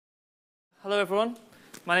Hello, everyone.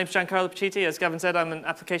 My name is GianCarlo Pacitti. As Gavin said, I'm an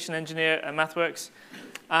application engineer at MathWorks.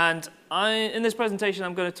 And in this presentation,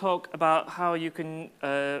 I'm going to talk about how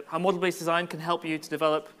model-based design can help you to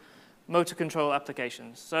develop motor control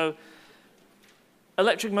applications. So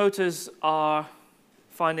electric motors are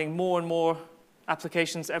finding more and more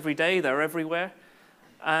applications every day. They're everywhere.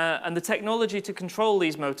 And the technology to control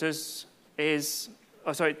these motors is,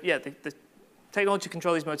 the technology to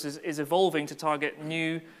control these motors is evolving to target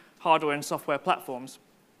new hardware and software platforms.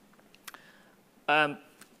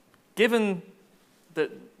 Given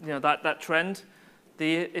that trend,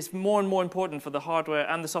 it's more and more important for the hardware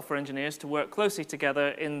and the software engineers to work closely together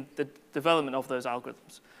in the development of those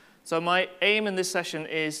algorithms. So my aim in this session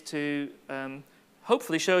is to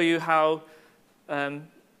hopefully show you how,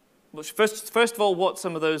 first of all, what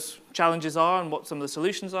some of those challenges are and what some of the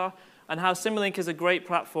solutions are, and how Simulink is a great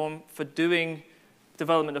platform for doing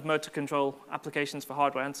development of motor control applications for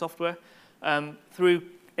hardware and software through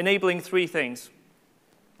enabling three things.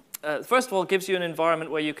 First of all, it gives you an environment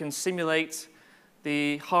where you can simulate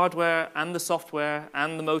the hardware and the software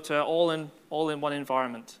and the motor all in one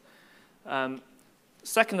environment.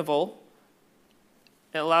 Second of all,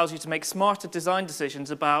 it allows you to make smarter design decisions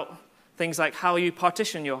about things like how you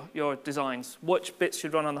partition your designs, which bits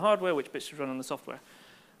should run on the hardware, which bits should run on the software.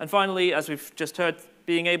 And finally, as we've just heard,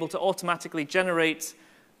 being able to automatically generate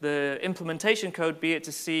the implementation code, be it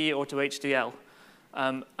to C or to HDL.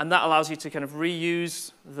 And that allows you to kind of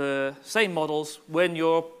reuse the same models when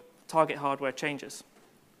your target hardware changes.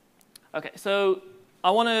 OK, so I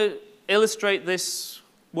want to illustrate this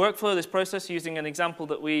workflow, this process, using an example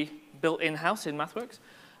that we built in-house in MathWorks.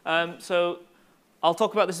 So I'll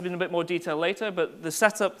talk about this in a bit more detail later, but the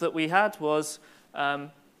setup that we had was the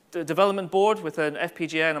development board with an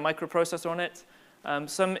FPGA and a microprocessor on it,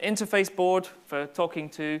 some interface board for talking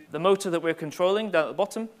to the motor that we're controlling down at the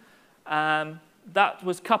bottom. That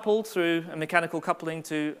was coupled through a mechanical coupling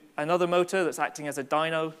to another motor that's acting as a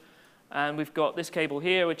dyno. And we've got this cable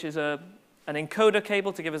here, which is an encoder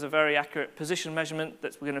cable to give us a very accurate position measurement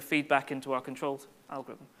that we're going to feed back into our controlled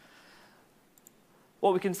algorithm.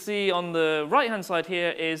 What we can see on the right-hand side here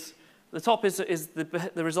is the top is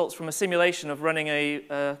the results from a simulation of running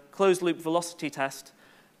a closed-loop velocity test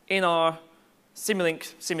in our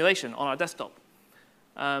Simulink simulation on our desktop.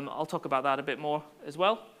 I'll talk about that a bit more as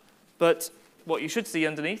well. But what you should see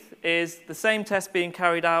underneath is the same test being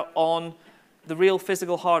carried out on the real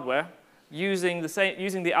physical hardware using the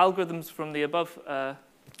algorithms from the above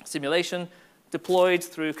simulation deployed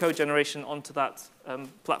through code generation onto that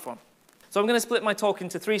platform. So I'm going to split my talk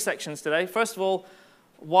into three sections today. First of all,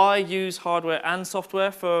 why use hardware and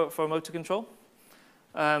software for motor control?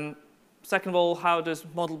 Second of all, how does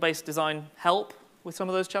model-based design help with some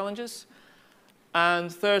of those challenges?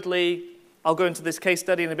 And thirdly, I'll go into this case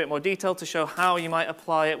study in a bit more detail to show how you might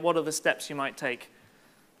apply it, what are the steps you might take.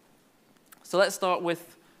 So let's start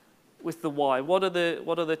with the why. What are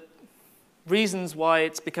the reasons why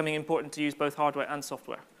it's becoming important to use both hardware and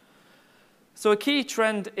software? So a key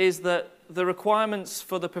trend is that the requirements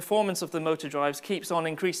for the performance of the motor drives keeps on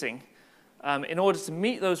increasing. In order to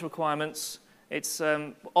meet those requirements, it's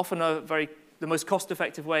often the most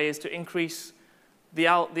cost-effective way is to increase the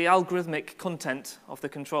algorithmic content of the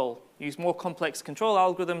control. Use more complex control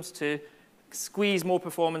algorithms to squeeze more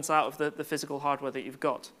performance out of the physical hardware that you've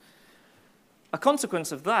got. A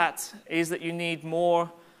consequence of that is that you need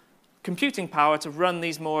more computing power to run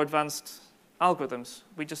these more advanced algorithms.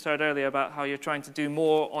 We just heard earlier about how you're trying to do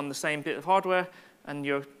more on the same bit of hardware, and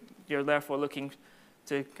you're therefore looking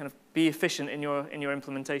to kind of be efficient in your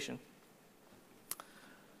implementation.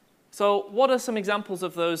 So what are some examples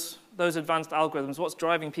of those advanced algorithms? What's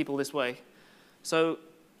driving people this way? So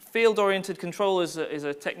field-oriented control is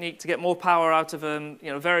a technique to get more power out of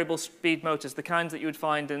variable speed motors, the kinds that you would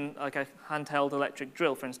find in like a handheld electric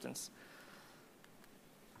drill, for instance.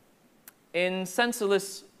 In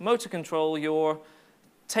sensorless motor control, you're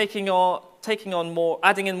adding in more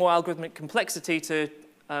algorithmic complexity to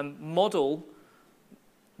model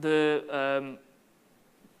the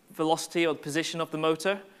velocity or the position of the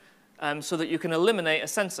motor so that you can eliminate a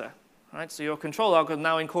sensor. Right? So your control algorithm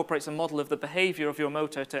now incorporates a model of the behavior of your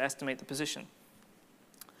motor to estimate the position.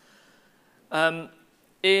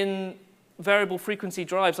 In variable frequency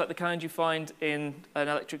drives, like the kind you find in an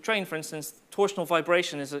electric train, for instance, torsional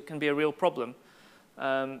vibration can be a real problem.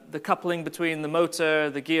 The coupling between the motor,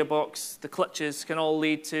 the gearbox, the clutches can all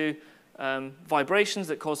lead to vibrations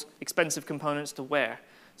that cause expensive components to wear.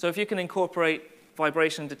 So if you can incorporate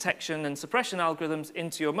vibration detection and suppression algorithms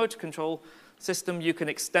into your motor control system, you can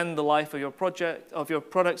extend the life of your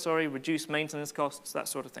product, reduce maintenance costs, that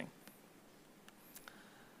sort of thing.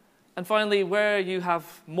 And finally, where you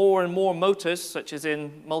have more and more motors, such as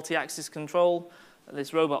in multi-axis control,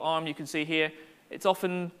 this robot arm you can see here, it's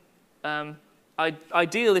often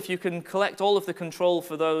ideal if you can collect all of the control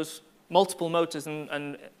for those multiple motors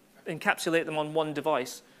and encapsulate them on one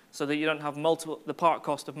device so that you don't have the part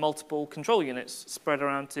cost of multiple control units spread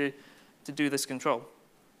around to do this control.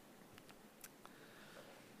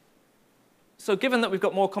 So given that we've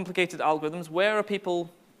got more complicated algorithms, where are people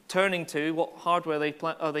turning to? What hardware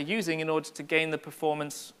are they using in order to gain the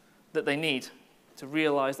performance that they need to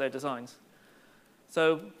realize their designs?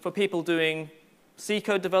 So for people doing C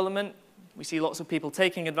code development, we see lots of people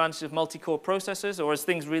taking advantage of multi-core processors, or as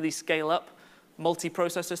things really scale up,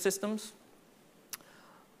 multi-processor systems.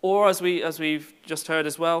 Or as we've just heard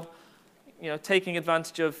as well, taking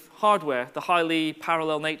advantage of hardware, the highly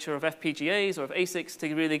parallel nature of FPGAs or of ASICs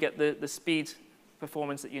to really get the speed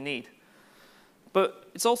performance that you need. But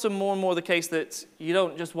it's also more and more the case that you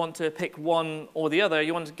don't just want to pick one or the other,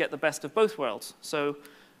 you want to get the best of both worlds. So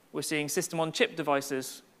we're seeing system-on-chip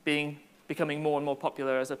devices becoming more and more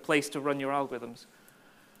popular as a place to run your algorithms.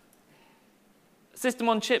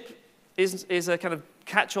 System-on-chip is a kind of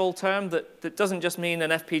catch-all term that doesn't just mean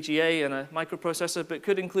an FPGA and a microprocessor, but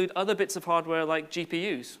could include other bits of hardware like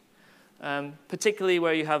GPUs, particularly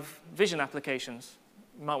where you have vision applications.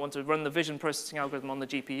 You might want to run the vision processing algorithm on the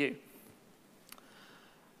GPU.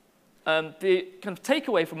 The kind of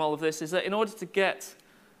takeaway from all of this is that in order to get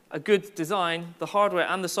a good design, the hardware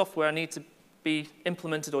and the software need to be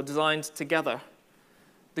implemented or designed together.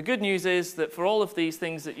 The good news is that for all of these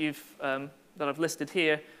things that I've listed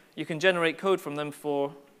here, you can generate code from them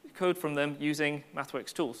using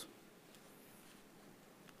MathWorks tools.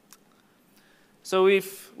 So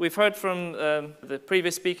we've heard from the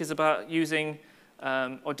previous speakers about using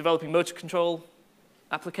or developing motor control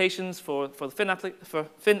applications for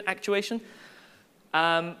fin actuation.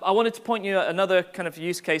 I wanted to point you at another kind of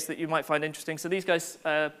use case that you might find interesting. So these guys,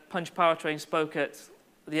 Punch Powertrain, spoke at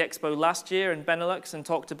the Expo last year in Benelux and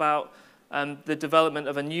talked about the development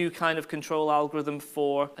of a new kind of control algorithm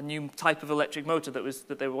for a new type of electric motor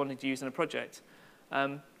that they wanted to use in a project.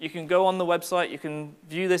 You can go on the website, you can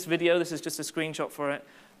view this video. This is just a screenshot for it.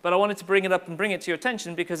 But I wanted to bring it up and bring it to your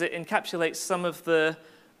attention because it encapsulates some of the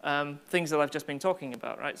things that I've just been talking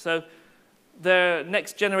about, right? So their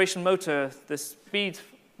next generation motor, the speed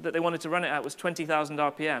that they wanted to run it at was 20,000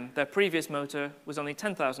 RPM. Their previous motor was only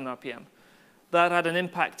 10,000 RPM. That had an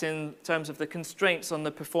impact in terms of the constraints on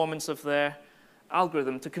the performance of their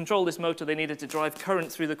algorithm. To control this motor, they needed to drive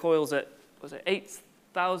current through the coils at, was it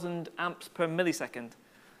 8,000 amps per millisecond?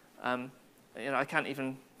 I can't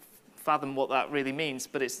even fathom what that really means,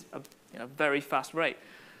 but it's a very fast rate.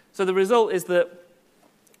 So the result is that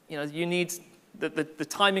you need the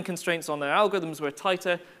timing constraints on their algorithms were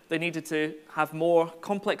tighter. They needed to have more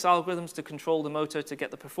complex algorithms to control the motor to get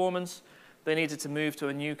the performance. They needed to move to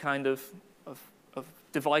a new kind of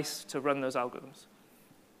device to run those algorithms.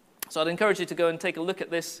 So I'd encourage you to go and take a look at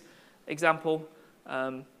this example.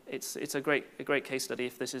 It's a great case study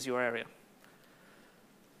if this is your area.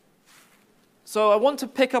 So I want to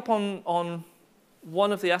pick up on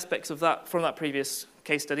one of the aspects of that from that previous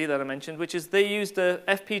case study that I mentioned, which is they used a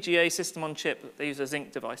FPGA system on chip. They use a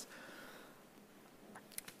Zynq device.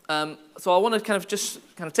 So I want to just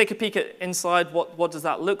take a peek at inside what does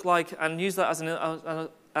that look like and use that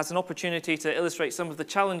as an opportunity to illustrate some of the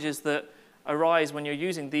challenges that arise when you're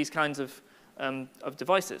using these kinds of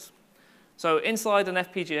devices. So inside an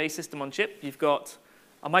FPGA system on chip, you've got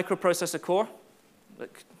a microprocessor core that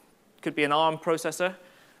could be an ARM processor,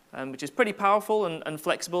 which is pretty powerful and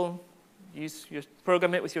flexible. You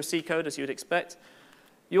program it with your C code as you would expect.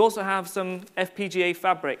 You also have some FPGA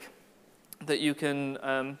fabric that you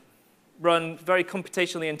can run very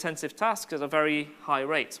computationally intensive tasks at a very high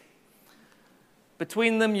rate.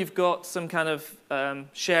 Between them, you've got some kind of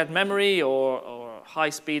shared memory or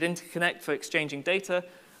high-speed interconnect for exchanging data.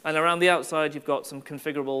 And around the outside, you've got some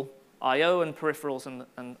configurable I/O and peripherals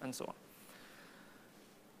and so on.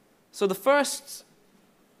 So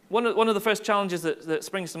one of the first challenges that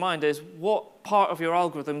springs to mind is what part of your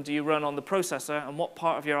algorithm do you run on the processor and what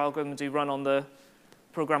part of your algorithm do you run on the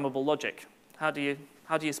programmable logic? How do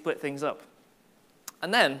you split things up?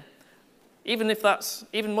 And then, even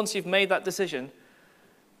once you've made that decision,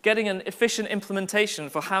 getting an efficient implementation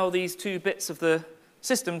for how these two bits of the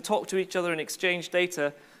system talk to each other and exchange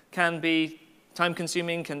data can be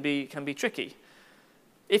time-consuming, can be tricky.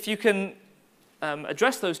 If you can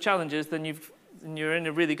address those challenges, then you're in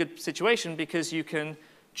a really good situation because you can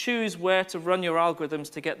choose where to run your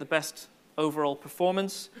algorithms to get the best overall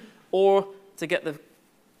performance or to get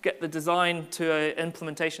the design to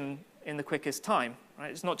implementation in the quickest time. right?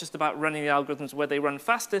 It's not just about running the algorithms where they run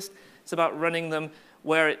fastest. It's about running them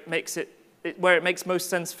where it makes most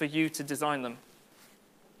sense for you to design them.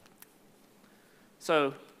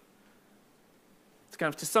 So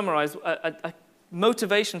to summarize, a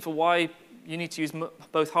motivation for why you need to use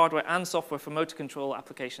both hardware and software for motor control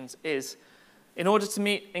applications is in order to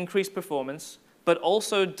meet increased performance, but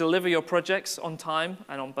also deliver your projects on time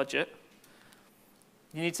and on budget.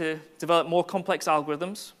 You need to develop more complex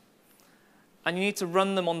algorithms, and you need to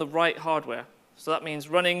run them on the right hardware. So that means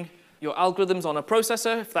running your algorithms on a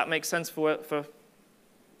processor, if that makes sense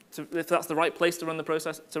if that's the right place to run the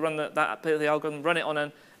the algorithm. Run it on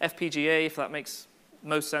an FPGA, if that makes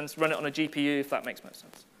most sense. Run it on a GPU, if that makes most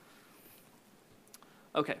sense.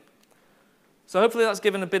 OK. So hopefully that's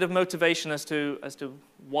given a bit of motivation as to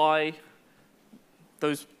why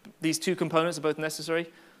these two components are both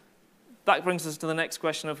necessary. That brings us to the next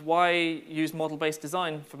question of why use model-based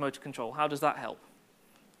design for motor control? How does that help?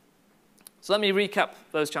 So let me recap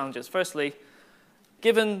those challenges. Firstly,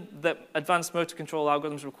 given that advanced motor control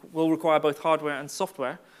algorithms will require both hardware and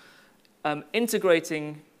software,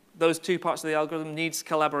 integrating those two parts of the algorithm needs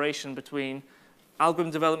collaboration between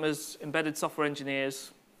algorithm developers, embedded software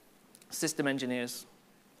engineers, system engineers,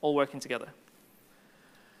 all working together.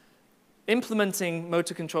 Implementing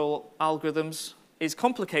motor control algorithms is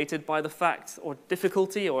complicated by the fact or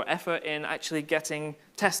difficulty or effort in actually getting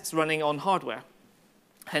tests running on hardware.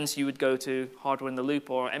 Hence, you would go to hardware in the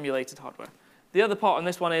loop or emulated hardware. The other part on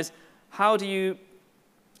this one is how do you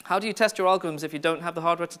test your algorithms if you don't have the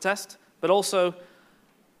hardware to test? But also,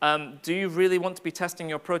 do you really want to be testing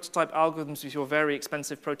your prototype algorithms with your very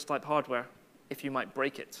expensive prototype hardware if you might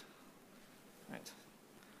break it? Right.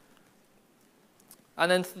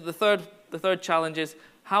 And then the third challenge is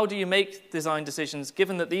how do you make design decisions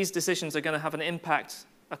given that these decisions are going to have an impact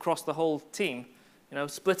across the whole team?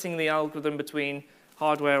 Splitting the algorithm between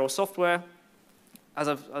hardware or software has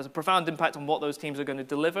a profound impact on what those teams are going to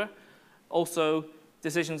deliver. Also,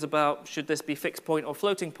 decisions about should this be fixed point or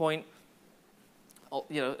floating point,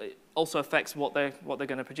 it also affects what they're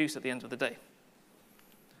going to produce at the end of the day.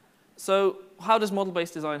 So how does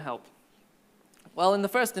model-based design help? Well, in the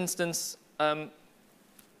first instance,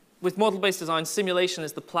 with model-based design, simulation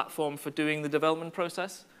is the platform for doing the development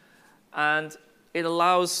process. And it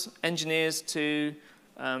allows engineers to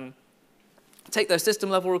take their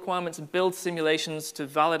system-level requirements and build simulations to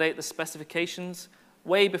validate the specifications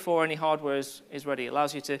way before any hardware is ready. It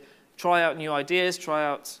allows you to try out new ideas, try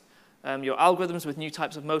out your algorithms with new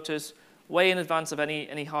types of motors way in advance of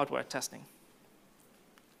any hardware testing.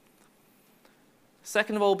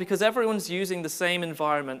 Second of all, because everyone's using the same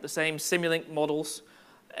environment, the same Simulink models,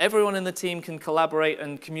 everyone in the team can collaborate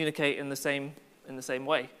and communicate in the same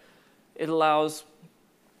way. It allows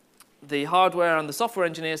the hardware and the software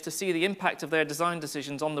engineers to see the impact of their design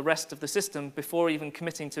decisions on the rest of the system before even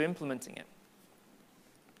committing to implementing it.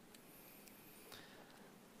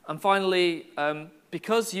 And finally,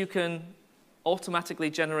 because you can automatically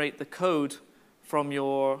generate the code from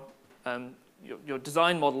your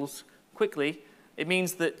design models quickly, it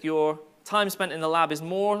means that your time spent in the lab is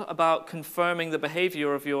more about confirming the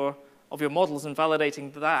behavior of your models and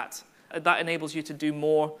validating that. That enables you to do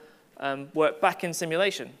more work back in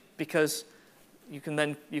simulation because you can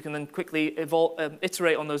then quickly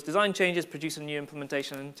iterate on those design changes, produce a new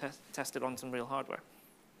implementation, and test it on some real hardware.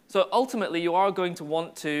 So ultimately, you are going to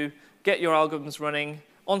want to get your algorithms running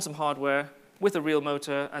on some hardware with a real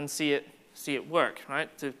motor and see it work,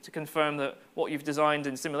 right? To confirm that what you've designed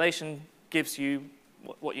in simulation gives you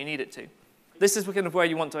what you need it to. This is kind of where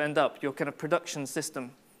you want to end up, your kind of production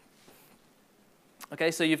system.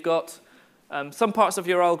 Okay, so you've got some parts of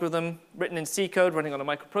your algorithm written in C code running on a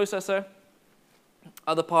microprocessor,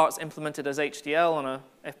 other parts implemented as HDL on a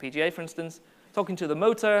FPGA, for instance, talking to the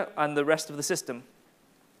motor and the rest of the system.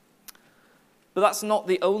 But that's not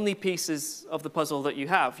the only pieces of the puzzle that you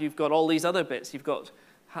have. You've got all these other bits. You've got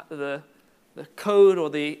the code or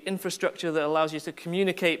the infrastructure that allows you to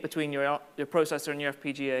communicate between your processor and your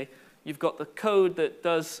FPGA. You've got the code that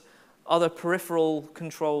does other peripheral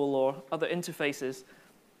control or other interfaces.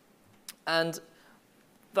 And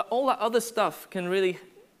all that other stuff can really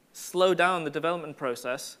slow down the development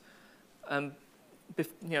process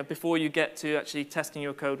before you get to actually testing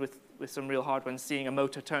your code with some real hardware and seeing a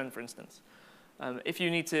motor turn, for instance. If you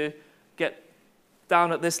need to get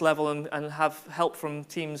down at this level and have help from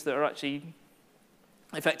teams that are actually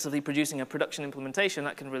effectively producing a production implementation,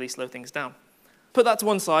 that can really slow things down. Put that to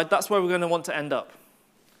one side. That's where we're going to want to end up.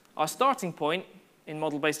 Our starting point in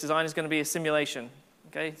model-based design is going to be a simulation.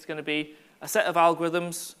 Okay? It's going to be a set of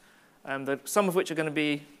algorithms, some of which are going to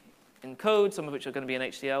be in code, some of which are going to be in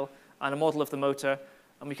HDL, and a model of the motor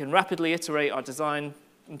and we can rapidly iterate our design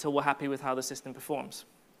until we're happy with how the system performs.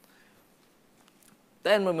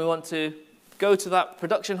 Then when we want to go to that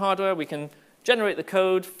production hardware, we can generate the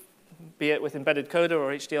code, be it with embedded coder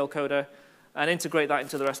or HDL coder, and integrate that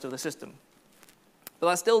into the rest of the system. But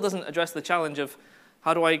that still doesn't address the challenge of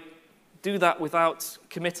how do I do that without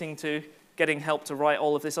committing to getting help to write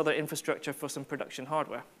all of this other infrastructure for some production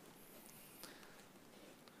hardware.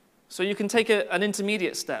 So you can take an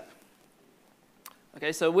intermediate step.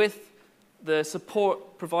 Okay, so with the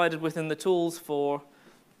support provided within the tools for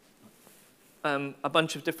a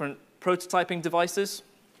bunch of different prototyping devices,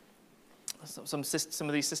 some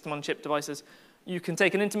of these system-on-chip devices, you can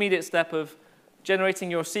take an intermediate step of generating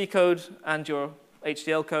your C code and your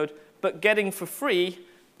HDL code, but getting for free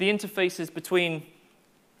the interfaces between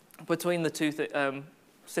the two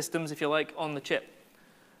systems, if you like, on the chip.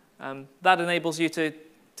 That enables you to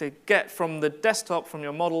get from the desktop, from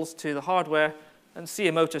your models, to the hardware and see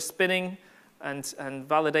a motor spinning and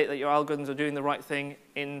validate that your algorithms are doing the right thing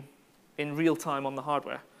in real time on the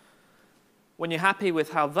hardware. When you're happy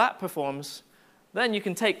with how that performs, then you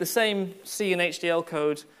can take the same C and HDL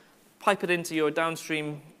code, pipe it into your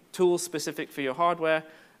downstream tools specific for your hardware,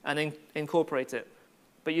 and incorporate it.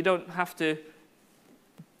 But you don't have to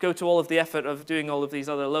go to all of the effort of doing all of these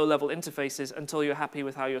other low-level interfaces until you're happy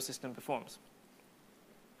with how your system performs.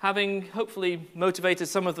 Having hopefully motivated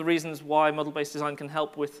some of the reasons why model-based design can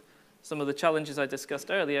help with some of the challenges I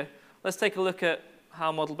discussed earlier, let's take a look at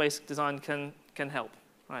how model-based design can help.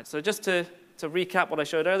 All right, so just to recap what I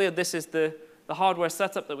showed earlier, this is the hardware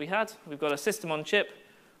setup that we had. We've got a system on chip,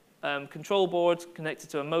 control board connected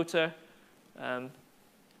to a motor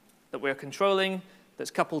that we're controlling, that's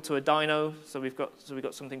coupled to a dyno, so we've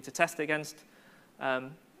got something to test against,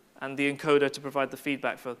 and the encoder to provide the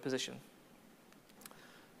feedback for the position.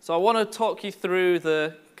 So I want to talk you through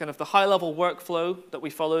the kind of the high-level workflow that we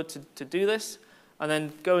followed to do this, and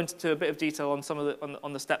then go into a bit of detail on some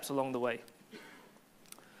of the steps along the way.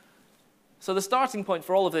 So the starting point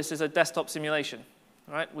for all of this is a desktop simulation.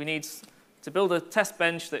 Right? We need to build a test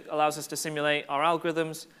bench that allows us to simulate our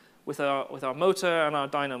algorithms with our motor and our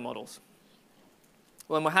dyno models.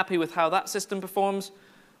 When we're happy with how that system performs,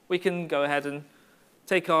 we can go ahead and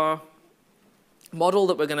take our model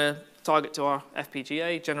that we're going to target to our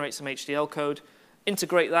FPGA, generate some HDL code,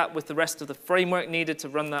 integrate that with the rest of the framework needed to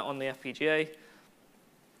run that on the FPGA.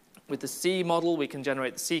 With the C model, we can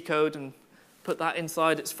generate the C code and put that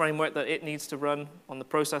inside its framework that it needs to run on the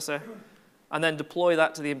processor, and then deploy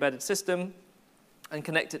that to the embedded system and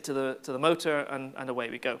connect it to the motor, and away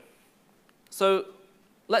we go. So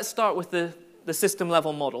let's start with the system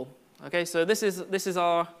level model. Okay, so this is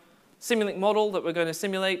our Simulink model that we're going to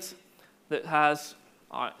simulate that has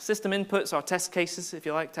our system inputs, our test cases, if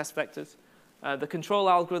you like, test vectors, the control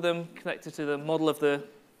algorithm connected to the model of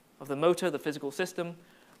the motor, the physical system,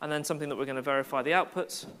 and then something that we're going to verify the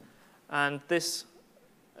outputs. And this,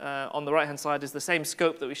 on the right-hand side, is the same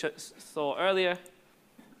scope that we saw earlier.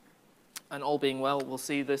 And all being well, we'll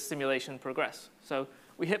see the simulation progress. So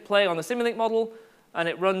we hit play on the Simulink model, and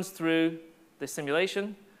it runs through this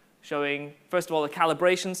simulation, showing, first of all, a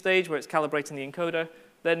calibration stage where it's calibrating the encoder,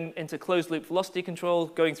 then into closed-loop velocity control,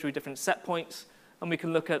 going through different set points, and we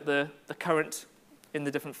can look at the current in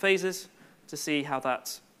the different phases to see how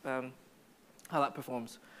that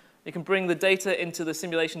performs. You can bring the data into the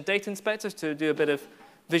simulation data inspector to do a bit of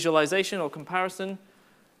visualization or comparison,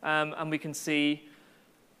 and we can see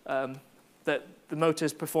that the motor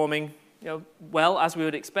is performing well, as we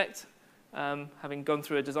would expect, having gone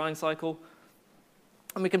through a design cycle.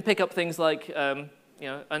 And we can pick up things like,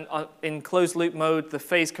 in closed-loop mode, the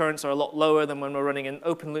phase currents are a lot lower than when we're running in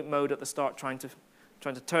open-loop mode at the start, trying to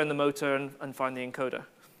turn the motor and find the encoder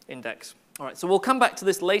index. All right, so we'll come back to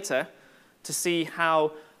this later to see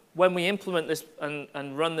how, when we implement this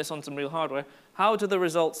and run this on some real hardware, how do the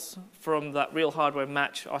results from that real hardware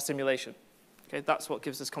match our simulation? Okay, that's what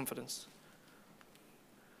gives us confidence.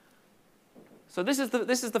 So this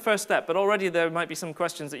is the first step, but already there might be some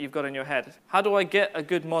questions that you've got in your head. How do I get a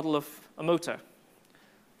good model of a motor?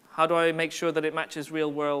 How do I make sure that it matches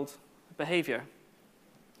real-world behavior?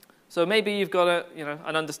 So maybe you've got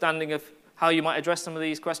an understanding of how you might address some of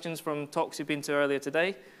these questions from talks you've been to earlier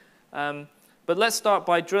today. But let's start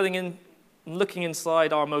by drilling in and looking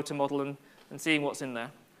inside our motor model and seeing what's in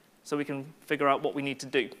there so we can figure out what we need to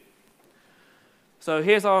do. So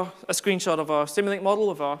here's a screenshot of our Simulink model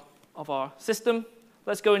of our system.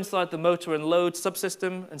 Let's go inside the motor and load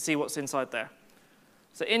subsystem and see what's inside there.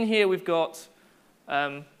 So in here we've got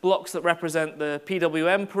blocks that represent the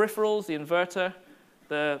PWM peripherals, the inverter,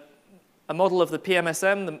 a model of the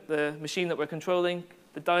PMSM, the machine that we're controlling,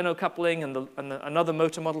 the dyno coupling and another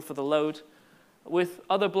motor model for the load, with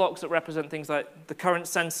other blocks that represent things like the current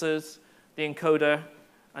sensors, the encoder,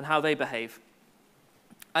 and how they behave.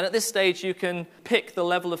 And at this stage, you can pick the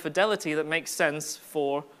level of fidelity that makes sense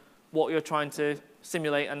for what you're trying to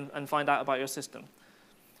simulate and find out about your system.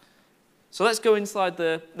 So let's go inside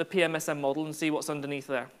the PMSM model and see what's underneath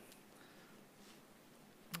there.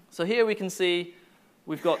 So here we can see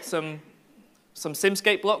we've got some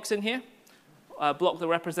SimScape blocks in here. A block that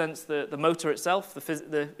represents the motor itself,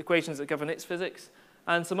 the equations that govern its physics,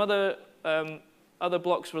 and some other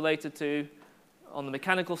blocks related to, on the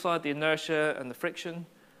mechanical side, the inertia and the friction,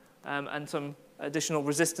 and some additional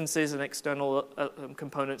resistances and external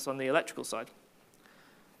components on the electrical side.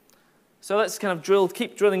 So let's kind of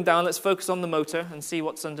keep drilling down. Let's focus on the motor and see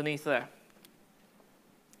what's underneath there.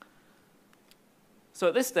 So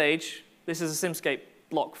at this stage, this is a SimScape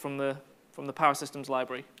block from the Power Systems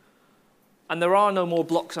library. And there are no more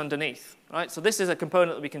blocks underneath, right? So this is a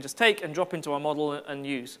component that we can just take and drop into our model and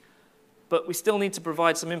use. But we still need to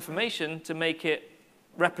provide some information to make it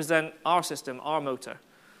represent our system, our motor.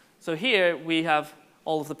 So here we have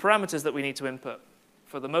all of the parameters that we need to input.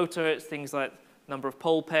 For the motor, it's things like number of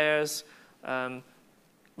pole pairs,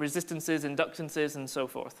 resistances, inductances, and so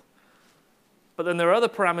forth. But then there are other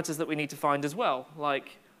parameters that we need to find as well,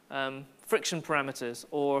 like friction parameters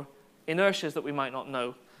or inertias that we might not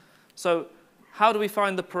know. So how do we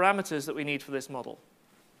find the parameters that we need for this model?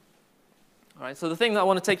 All right, so the thing that I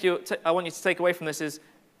want you to take away from this is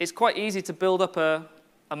it's quite easy to build up a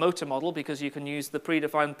motor model because you can use the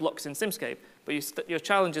predefined blocks in SimScape. But your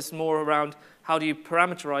challenge is more around how do you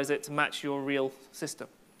parameterize it to match your real system.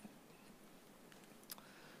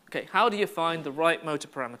 OK, how do you find the right motor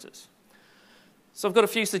parameters? So I've got a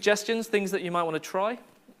few suggestions, things that you might want to try.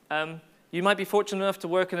 You might be fortunate enough to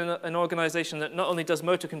work in an organization that not only does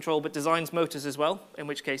motor control, but designs motors as well, in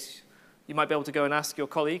which case you might be able to go and ask your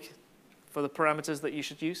colleague for the parameters that you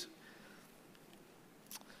should use.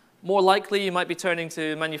 More likely, you might be turning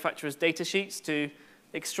to manufacturers' data sheets to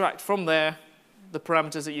extract from there the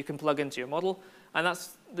parameters that you can plug into your model. And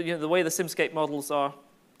that's the way the SimScape models are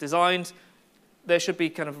designed. There should be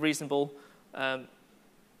kind of reasonable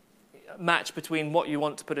match between what you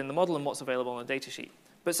want to put in the model and what's available on a data sheet.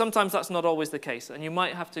 But sometimes that's not always the case, and you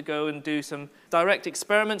might have to go and do some direct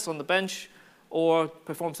experiments on the bench or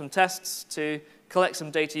perform some tests to collect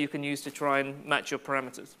some data you can use to try and match your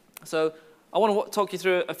parameters. So I want to talk you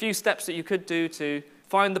through a few steps that you could do to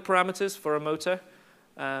find the parameters for a motor,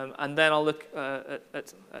 and then I'll look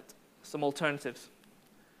at some alternatives.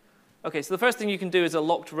 OK, so the first thing you can do is a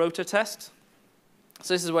locked rotor test.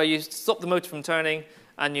 So this is where you stop the motor from turning,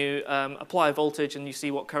 and you apply a voltage, and you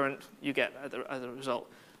see what current you get as a result.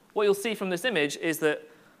 What you'll see from this image is that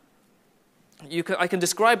I can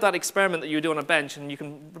describe that experiment that you do on a bench, and you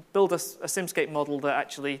can build a SimScape model that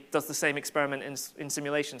actually does the same experiment in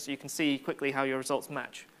simulation, so you can see quickly how your results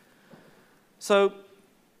match. So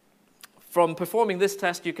from performing this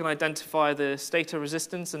test, you can identify the stator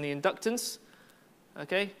resistance and the inductance,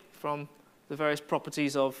 okay, from the various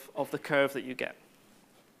properties of the curve that you get.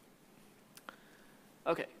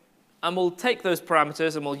 OK, and we'll take those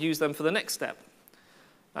parameters and we'll use them for the next step.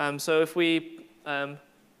 So if we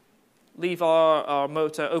leave our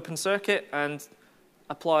motor open circuit and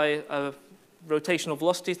apply a rotational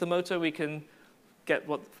velocity to the motor, we can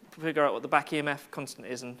figure out what the back EMF constant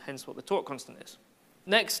is and hence what the torque constant is.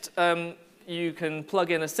 Next, you can plug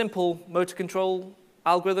in a simple motor control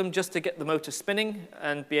algorithm just to get the motor spinning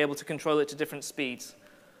and be able to control it to different speeds.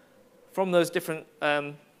 From those different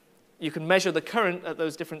you can measure the current at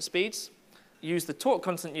those different speeds, use the torque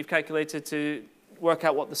constant you've calculated to work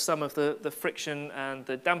out what the sum of the friction and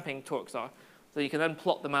the damping torques are. So you can then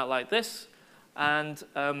plot them out like this, and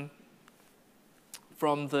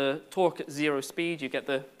from the torque at 0 speed, you get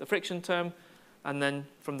the friction term, and then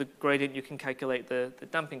from the gradient, you can calculate the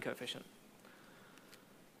damping coefficient.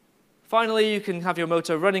 Finally, you can have your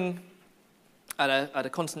motor running at a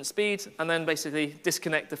constant speed, and then basically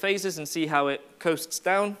disconnect the phases and see how it coasts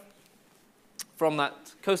down. From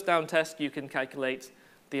that coast down test, you can calculate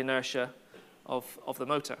the inertia of the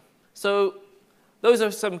motor. So those are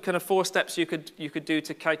some kind of 4 steps you could do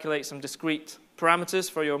to calculate some discrete parameters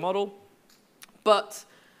for your model. But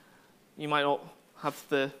you might not have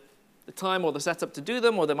the time or the setup to do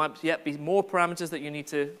them, or there might yet be more parameters that you need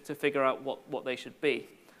to figure out what they should be.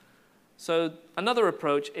 So another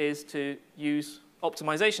approach is to use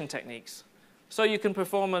optimization techniques. So you can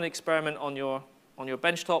perform an experiment on your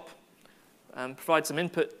benchtop, provide some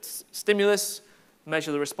input stimulus,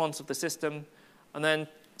 measure the response of the system, and then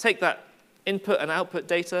take that input and output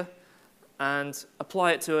data and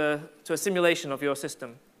apply it to a simulation of your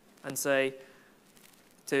system and say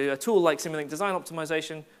to a tool like Simulink Design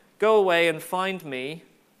Optimization, go away and find me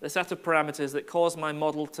the set of parameters that cause my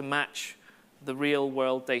model to match the real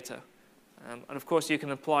world data. And of course, you can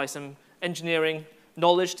apply some engineering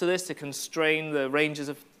knowledge to this to constrain the ranges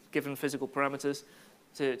of given physical parameters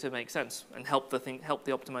to make sense and help the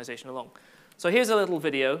optimization along. So here's a little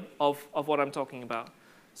video of what I'm talking about.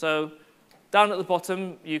 So down at the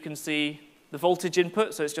bottom, you can see the voltage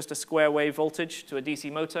input. So it's just a square wave voltage to a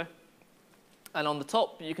DC motor. And on the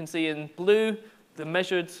top, you can see in blue the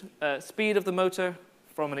measured speed of the motor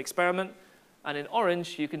from an experiment. And in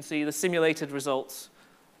orange, you can see the simulated results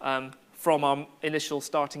from our initial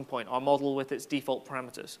starting point, our model with its default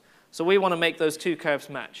parameters. So we want to make those two curves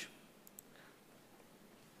match.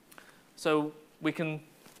 So we can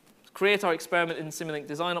create our experiment in Simulink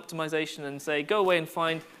Design Optimization and say, go away and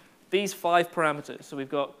find these 5 parameters. So we've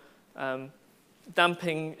got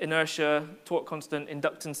damping, inertia, torque constant,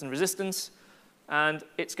 inductance, and resistance. And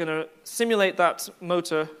it's going to simulate that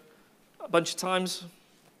motor a bunch of times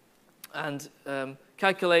and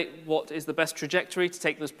calculate what is the best trajectory to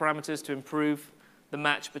take those parameters to improve the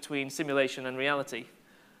match between simulation and reality.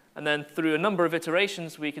 And then through a number of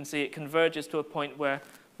iterations, we can see it converges to a point where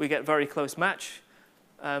we get very close match.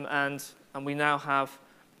 And we now have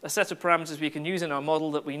a set of parameters we can use in our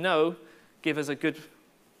model that we know give us a good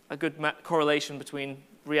correlation between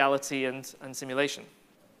reality and simulation.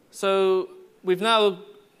 So we've now,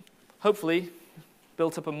 hopefully,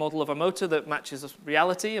 built up a model of a motor that matches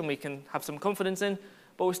reality and we can have some confidence in,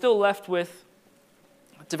 but we're still left with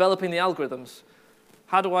developing the algorithms.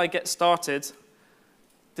 How do I get started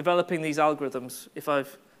developing these algorithms if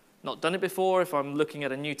I've not done it before, if I'm looking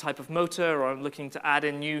at a new type of motor, or I'm looking to add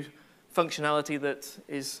in new functionality that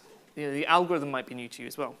is, the algorithm might be new to you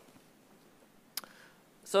as well.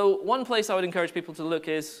 So one place I would encourage people to look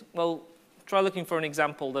is, well, try looking for an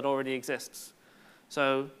example that already exists.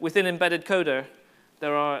 So within Embedded Coder,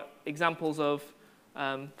 there are examples of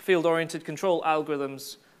field-oriented control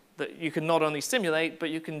algorithms that you can not only simulate, but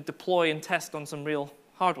you can deploy and test on some real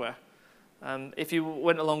hardware. If you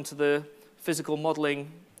went along to the physical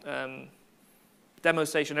modeling demo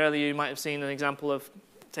station earlier, you might have seen an example of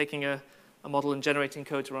taking a model and generating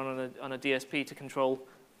code to run on a DSP to control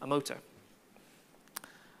a motor.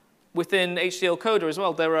 Within HDL Coder as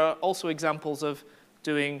well, there are also examples of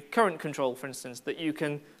doing current control, for instance, that you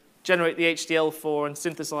can generate the HDL for and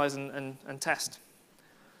synthesize and test.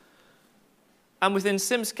 And within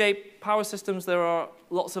Simscape Power Systems, there are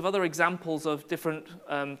lots of other examples of different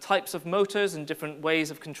types of motors and different ways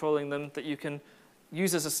of controlling them that you can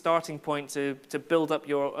use as a starting point to build up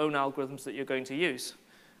your own algorithms that you're going to use.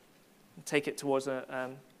 Take it towards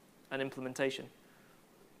an implementation.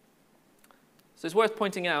 So it's worth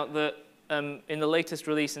pointing out that in the latest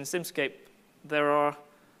release in Simscape, there are,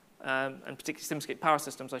 and particularly Simscape Power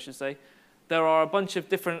Systems, I should say, there are a bunch of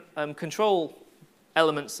different control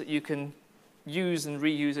elements that you can use and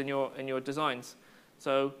reuse in your designs.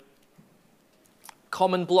 So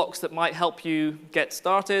common blocks that might help you get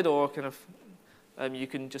started, or kind of you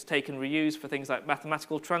can just take and reuse for things like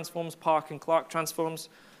mathematical transforms, Park and Clark transforms,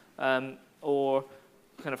 or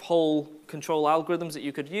kind of whole control algorithms that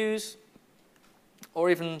you could use,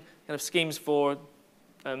 or even kind of schemes for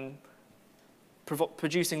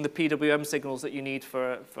producing the PWM signals that you need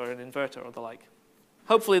for an inverter or the like.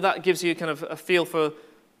 Hopefully that gives you kind of a feel for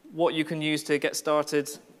what you can use to get started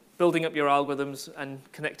building up your algorithms and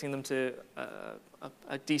connecting them to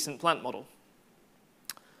a decent plant model.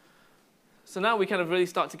 So now we kind of really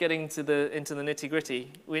start to get into the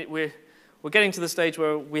nitty-gritty. We're getting to the stage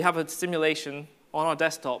where we have a simulation on our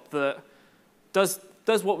desktop that does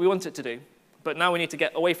what we want it to do. But now we need to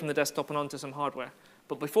get away from the desktop and onto some hardware.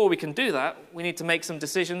 But before we can do that, we need to make some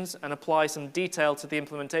decisions and apply some detail to the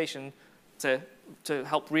implementation to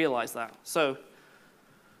help realize that. So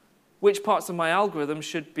which parts of my algorithm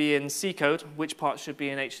should be in C code? Which parts should be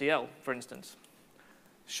in HDL, for instance?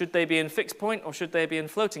 Should they be in fixed point or should they be in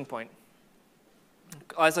floating point?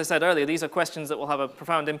 As I said earlier, these are questions that will have a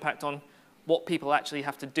profound impact on what people actually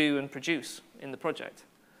have to do and produce in the project.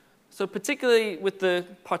 So particularly with the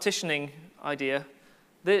partitioning idea,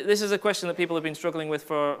 this is a question that people have been struggling with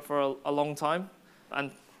for a long time.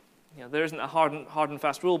 And there isn't a hard and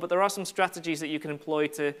fast rule, but there are some strategies that you can employ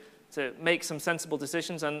to make some sensible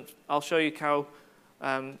decisions. And I'll show you how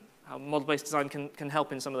model-based design can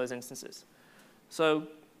help in some of those instances. So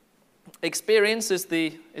experience is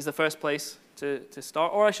the first place to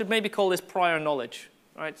start, or I should maybe call this prior knowledge.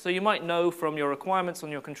 Right? So you might know from your requirements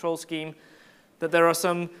on your control scheme that there are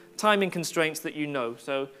some timing constraints that you know.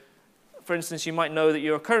 So For instance, you might know that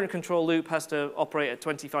your current control loop has to operate at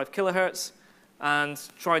 25 kilohertz, and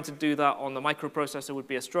trying to do that on the microprocessor would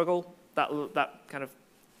be a struggle. That kind of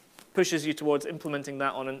pushes you towards implementing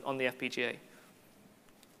that on the FPGA.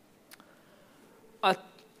 A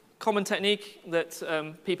common technique that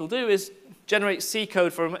people do is generate C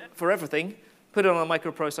code for everything, put it on a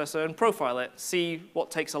microprocessor, and profile it. See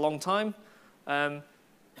what takes a long time,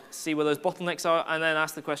 see where those bottlenecks are, and then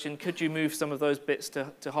ask the question, could you move some of those bits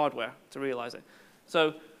to hardware to realize it?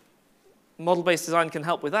 So model-based design can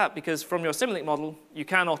help with that, because from your Simulink model, you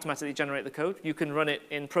can automatically generate the code. You can run it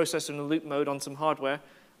in processor-in-the-loop mode on some hardware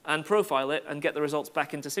and profile it and get the results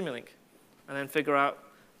back into Simulink, and then figure out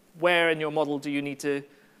where in your model do you need to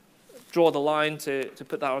draw the line to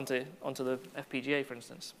put that onto the FPGA, for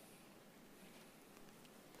instance.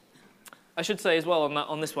 I should say as well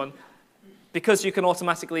on this one, because you can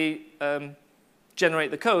automatically generate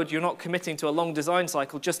the code, you're not committing to a long design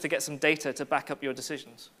cycle just to get some data to back up your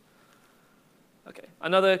decisions. Okay.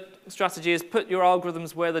 Another strategy is put your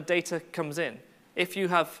algorithms where the data comes in. If you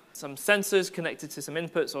have some sensors connected to some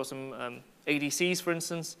inputs or some ADCs, for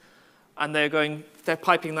instance, and they're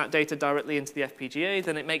piping that data directly into the FPGA,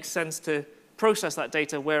 then it makes sense to process that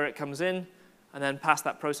data where it comes in and then pass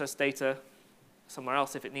that processed data somewhere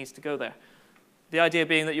else if it needs to go there. The idea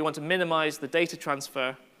being that you want to minimize the data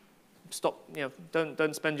transfer.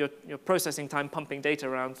 Don't spend your processing time pumping data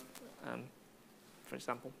around, for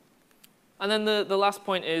example. And then the last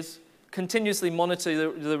point is continuously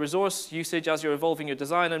monitor the resource usage as you're evolving your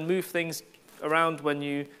design and move things around when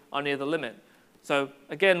you are near the limit. So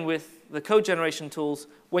again, with the code generation tools,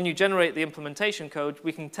 when you generate the implementation code,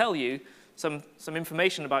 we can tell you some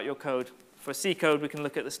information about your code. For C code, we can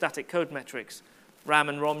look at the static code metrics, RAM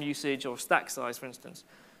and ROM usage, or stack size, for instance.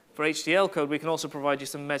 For HDL code, we can also provide you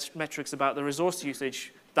some metrics about the resource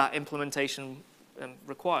usage that implementation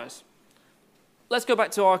requires. Let's go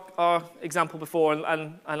back to our example before,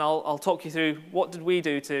 and I'll talk you through what did we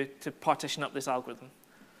do to partition up this algorithm.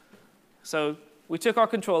 So we took our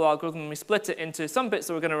control algorithm and we split it into some bits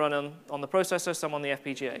that were going to run on the processor, some on the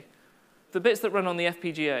FPGA. The bits that run on the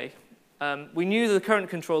FPGA, we knew the current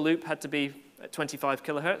control loop had to be at 25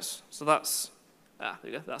 kilohertz, so that's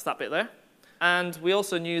that bit there. And we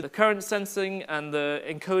also knew the current sensing and the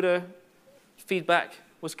encoder feedback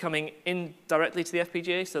was coming in directly to the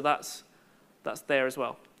FPGA, so that's there as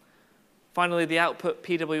well. Finally, the output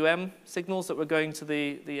PWM signals that were going to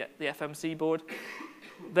the FMC board,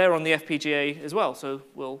 they're on the FPGA as well, so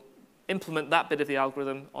we'll implement that bit of the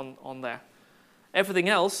algorithm on there. Everything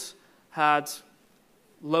else had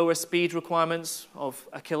lower speed requirements of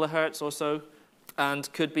a kilohertz or so,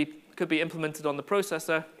 and could be implemented on the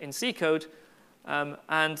processor in C code,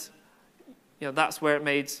 and that's where it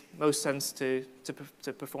made most sense to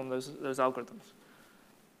perform those algorithms.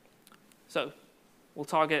 So we'll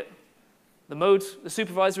target the mode, the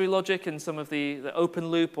supervisory logic, and some of the open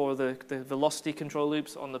loop or the velocity control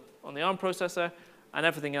loops on the ARM processor, and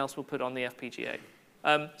everything else we'll put on the FPGA.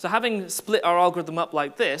 So having split our algorithm up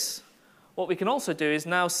like this, what we can also do is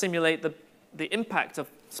now simulate the impact of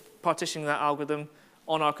partitioning that algorithm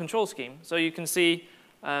on our control scheme. So you can see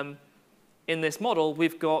in this model,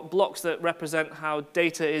 we've got blocks that represent how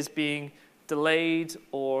data is being delayed,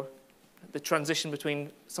 or the transition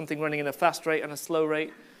between something running in a fast rate and a slow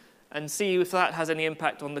rate, and see if that has any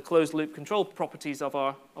impact on the closed loop control properties of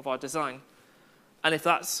our design. And if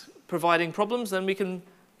that's providing problems, then we can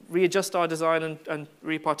readjust our design and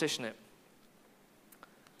repartition it.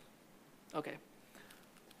 Okay.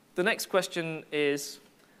 The next question is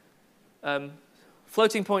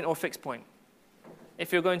floating point or fixed point.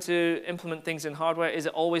 If you're going to implement things in hardware, is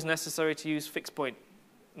it always necessary to use fixed point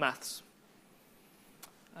maths?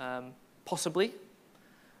 Possibly.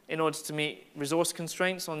 In order to meet resource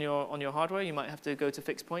constraints on your hardware, you might have to go to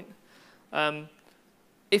fixed point.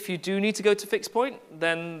 If you do need to go to fixed point,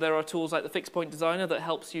 then there are tools like the fixed point designer that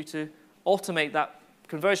helps you to automate that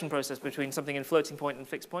conversion process between something in floating point and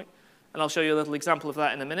fixed point. And I'll show you a little example of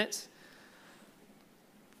that in a minute.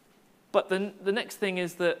 But the next thing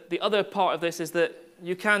is that the other part of this is that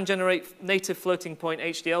you can generate native floating point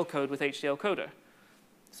HDL code with HDL coder.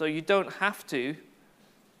 So you don't have to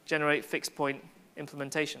generate fixed point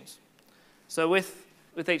implementations. So with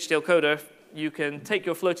HDL coder, you can take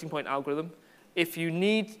your floating point algorithm. If you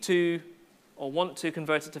need to or want to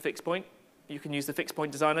convert it to fixed point, you can use the fixed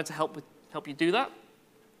point designer to help you do that.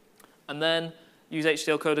 And then use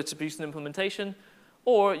HDL coder to produce an implementation.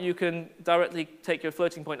 Or you can directly take your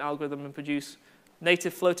floating point algorithm and produce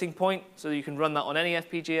native floating point, so you can run that on any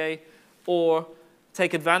FPGA, or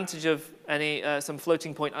take advantage of some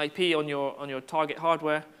floating point IP on your target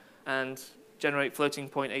hardware and generate floating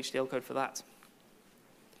point HDL code for that.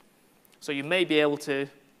 So you may be able to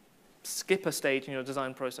skip a stage in your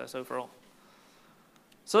design process overall.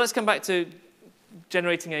 So let's come back to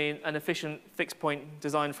generating an efficient fixed point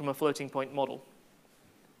design from a floating point model.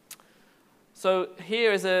 So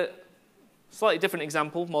here is a slightly different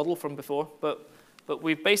example model from before, but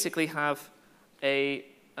we basically have a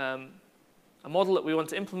model that we want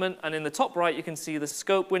to implement, and in the top right you can see the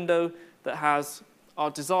scope window that has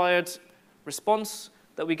our desired response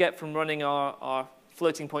that we get from running our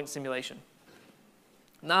floating point simulation.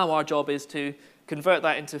 Now our job is to convert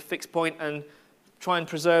that into fixed point and try and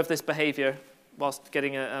preserve this behavior whilst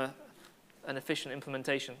getting an efficient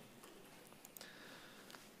implementation.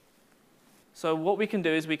 So what we can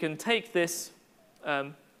do is we can take this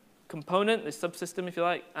component, this subsystem if you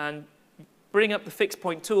like, and bring up the fixed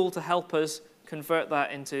point tool to help us convert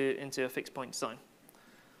that into a fixed point design.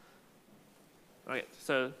 Right,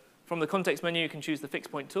 so from the context menu you can choose the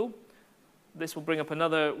fixed point tool. This will bring up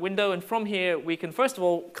another window, and from here we can first of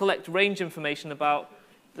all collect range information about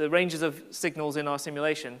the ranges of signals in our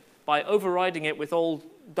simulation by overriding it with all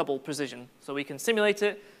double precision. So we can simulate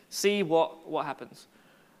it, see what happens.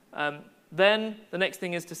 Then the next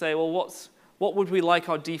thing is to say, well, what would we like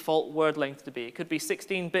our default word length to be? It could be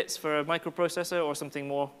 16 bits for a microprocessor or something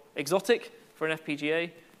more exotic for an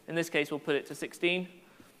FPGA. In this case, we'll put it to 16.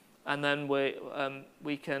 And then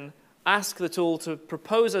we can ask the tool to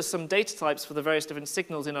propose us some data types for the various different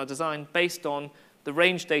signals in our design based on the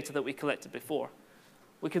range data that we collected before.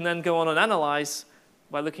 We can then go on and analyze,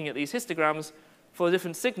 by looking at these histograms, for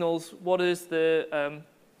different signals, what is the,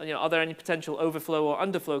 are there any potential overflow or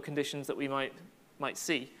underflow conditions that we might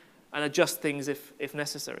see, and adjust things if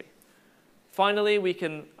necessary. Finally, we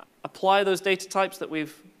can apply those data types that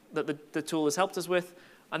the tool has helped us with,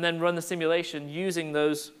 and then run the simulation using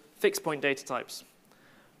those fixed point data types.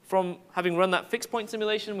 From having run that fixed point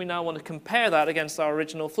simulation, we now want to compare that against our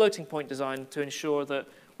original floating point design to ensure that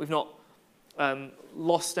we've not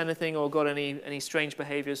lost anything or got any strange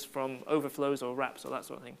behaviors from overflows or wraps or that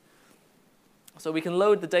sort of thing. So we can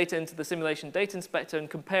load the data into the simulation data inspector and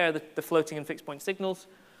compare the floating and fixed point signals.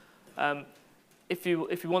 If you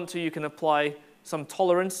want to, you can apply some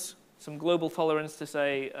tolerance, some global tolerance to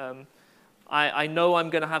say, I know I'm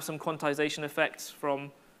going to have some quantization effects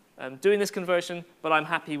from doing this conversion, but I'm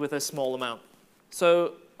happy with a small amount.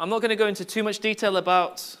 So I'm not going to go into too much detail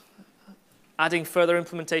about adding further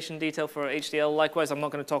implementation detail for HDL. Likewise, I'm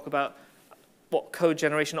not going to talk about what code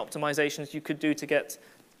generation optimizations you could do to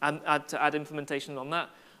add implementation on that.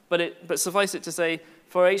 But suffice it to say,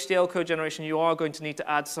 for HDL code generation, you are going to need to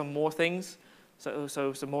add some more things, so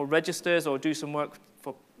some more registers, or do some work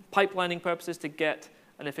for pipelining purposes to get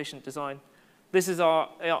an efficient design. This is our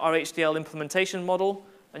HDL implementation model,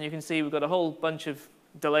 and you can see we've got a whole bunch of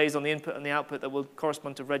delays on the input and the output that will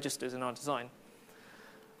correspond to registers in our design.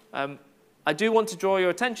 I do want to draw your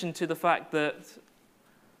attention to the fact that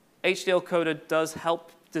HDL Coder does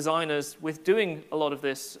help designers with doing a lot of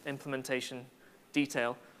this implementation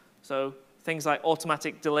detail. So things like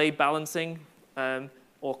automatic delay balancing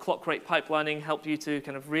or clock rate pipelining help you to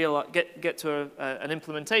kind of get to an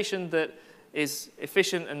implementation that is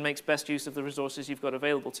efficient and makes best use of the resources you've got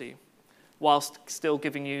available to you, whilst still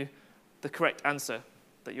giving you the correct answer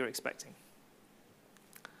that you're expecting.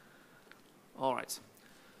 All right.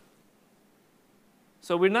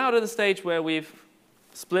 So we're now to the stage where we've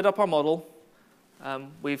split up our model.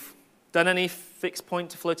 We've done any fixed point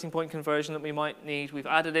to floating point conversion that we might need. We've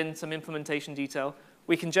added in some implementation detail.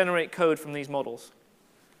 We can generate code from these models.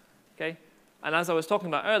 Okay? And as I was talking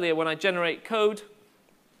about earlier, when I generate code,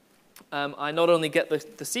 I not only get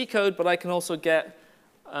the C code, but I can also get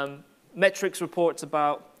metrics reports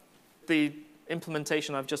about the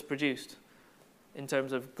implementation I've just produced in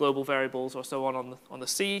terms of global variables or so on the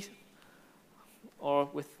C, or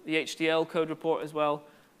with the HDL code report as well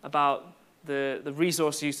about the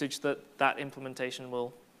resource usage that implementation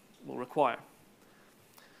will require.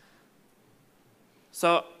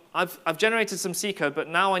 So I've generated some C code, but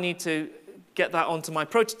now I need to get that onto my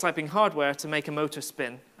prototyping hardware to make a motor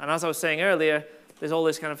spin. And as I was saying earlier, there's all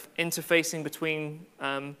this kind of interfacing between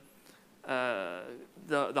the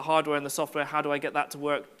hardware and the software. How do I get that to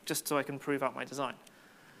work just so I can prove out my design?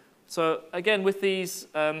 So again, with these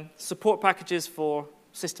support packages for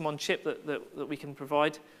system on chip that we can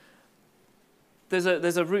provide, there's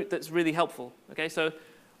a route that's really helpful. Okay, so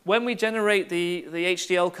when we generate the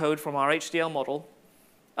HDL code from our HDL model,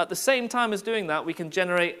 at the same time as doing that, we can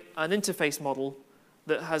generate an interface model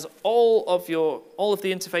that has all of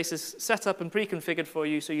the interfaces set up and pre-configured for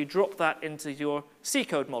you, so you drop that into your C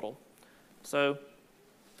code model. So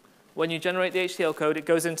when you generate the HDL code, it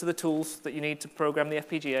goes into the tools that you need to program the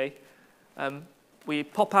FPGA. We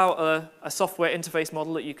pop out a software interface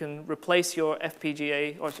model that you can replace your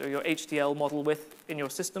FPGA or your HDL model with in your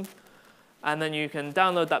system. And then you can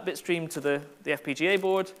download that bitstream to the FPGA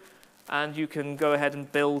board, and you can go ahead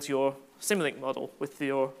and build your Simulink model with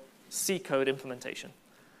your C code implementation.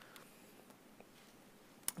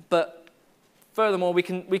 But furthermore, we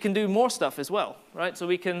can do more stuff as well, right? So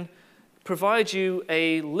we can provide you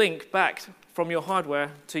a link back from your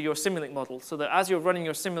hardware to your Simulink model, so that as you're running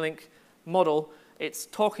your Simulink model, it's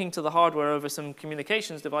talking to the hardware over some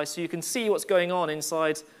communications device, so you can see what's going on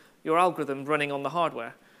inside your algorithm running on the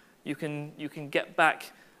hardware. You can get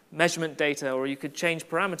back measurement data, or you could change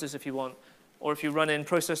parameters if you want. Or if you run in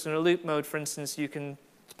processor in a loop mode, for instance, you can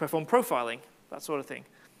perform profiling, that sort of thing.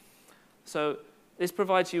 So this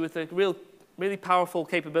provides you with a really powerful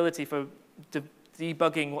capability for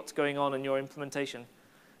debugging what's going on in your implementation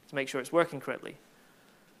to make sure it's working correctly.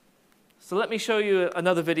 So let me show you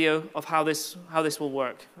another video of how this will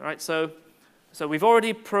work. All right, so we've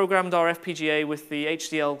already programmed our FPGA with the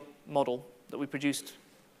HDL model that we produced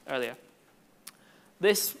earlier.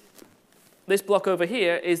 This block over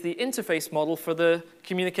here is the interface model for the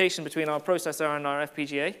communication between our processor and our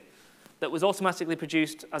FPGA that was automatically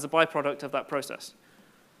produced as a byproduct of that process.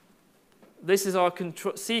 This is our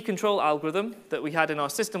C control algorithm that we had in our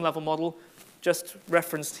system level model, just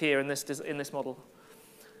referenced here in this model.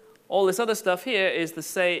 All this other stuff here is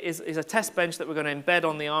a test bench that we're going to embed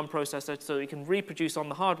on the ARM processor so we can reproduce on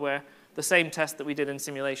the hardware the same test that we did in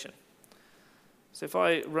simulation. So if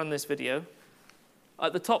I run this video,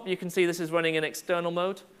 at the top you can see this is running in external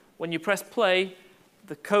mode. When you press play,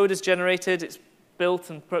 the code is generated, it's built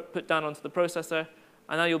and put down onto the processor,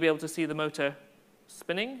 and now you'll be able to see the motor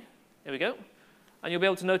spinning. Here we go. And you'll be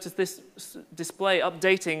able to notice this display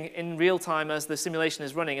updating in real time as the simulation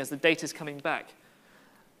is running, as the data is coming back.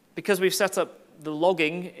 Because we've set up the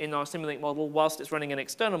logging in our Simulink model whilst it's running in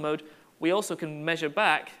external mode, we also can measure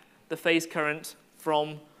back the phase current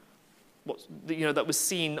from that was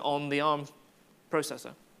seen on the ARM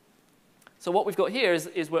processor. So what we've got here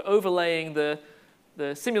is we're overlaying the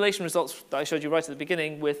simulation results that I showed you right at the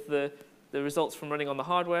beginning with the results from running on the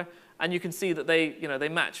hardware, and you can see that they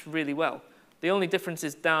match really well. The only difference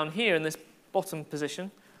is down here in this bottom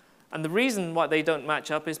position. And the reason why they don't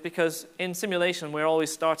match up is because in simulation, we're always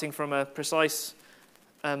starting from a precise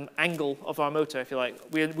angle of our motor, if you like.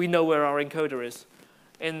 We know where our encoder is.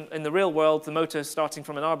 In the real world, the motor is starting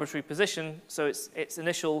from an arbitrary position, so its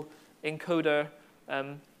initial encoder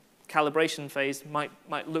calibration phase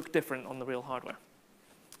might look different on the real hardware.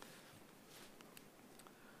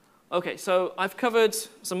 OK, so I've covered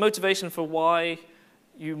some motivation for why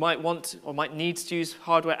you might want or might need to use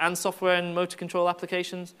hardware and software in motor control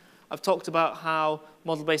applications. I've talked about how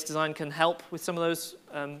model-based design can help with some of those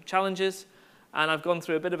challenges. And I've gone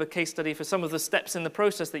through a bit of a case study for some of the steps in the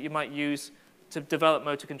process that you might use to develop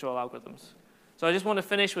motor control algorithms. So I just want to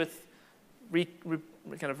finish with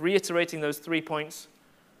kind of reiterating those 3 points.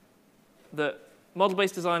 That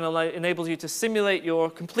model-based design enables you to simulate your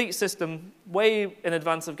complete system way in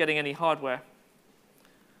advance of getting any hardware.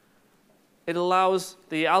 It allows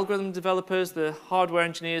the algorithm developers, the hardware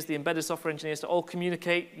engineers, the embedded software engineers to all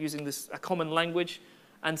communicate using a common language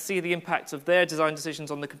and see the impacts of their design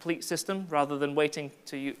decisions on the complete system rather than waiting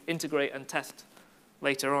to integrate and test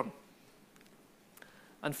later on.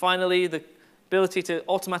 And finally, the ability to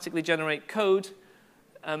automatically generate code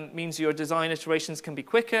means your design iterations can be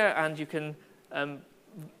quicker and you can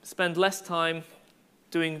spend less time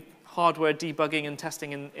doing hardware debugging and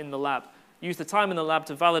testing in the lab. Use the time in the lab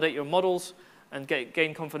to validate your models and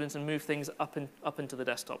gain confidence and move things up into the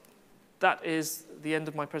desktop. That is the end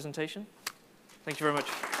of my presentation. Thank you very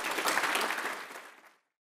much.